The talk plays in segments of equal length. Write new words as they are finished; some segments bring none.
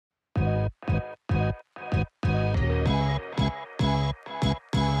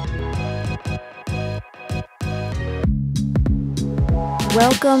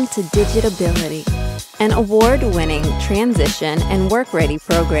Welcome to Digitability, an award-winning transition and work-ready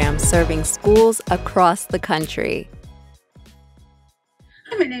program serving schools across the country.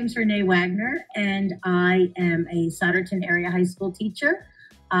 Hi, my name is Renee Wagner, and I am a Souderton area high school teacher.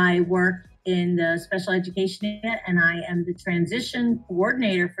 I work in the special education area, and I am the transition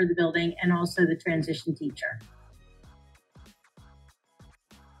coordinator for the building and also the transition teacher.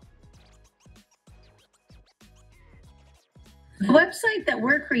 The website that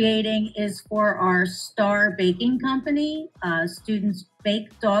we're creating is for our Star Baking Company. Students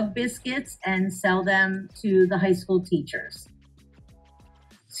bake dog biscuits and sell them to the high school teachers.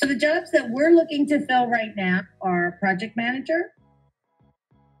 So the jobs that we're looking to fill right now are project manager,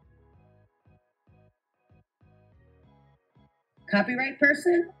 copyright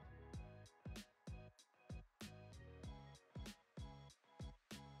person,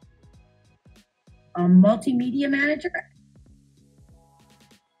 a multimedia manager,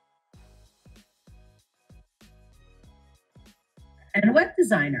 and a web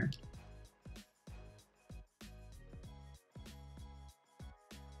designer.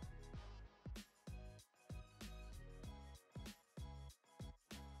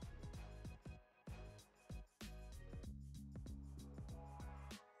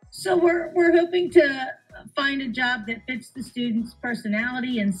 So we're hoping to find a job that fits the students'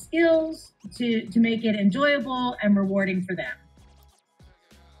 personality and skills to make it enjoyable and rewarding for them.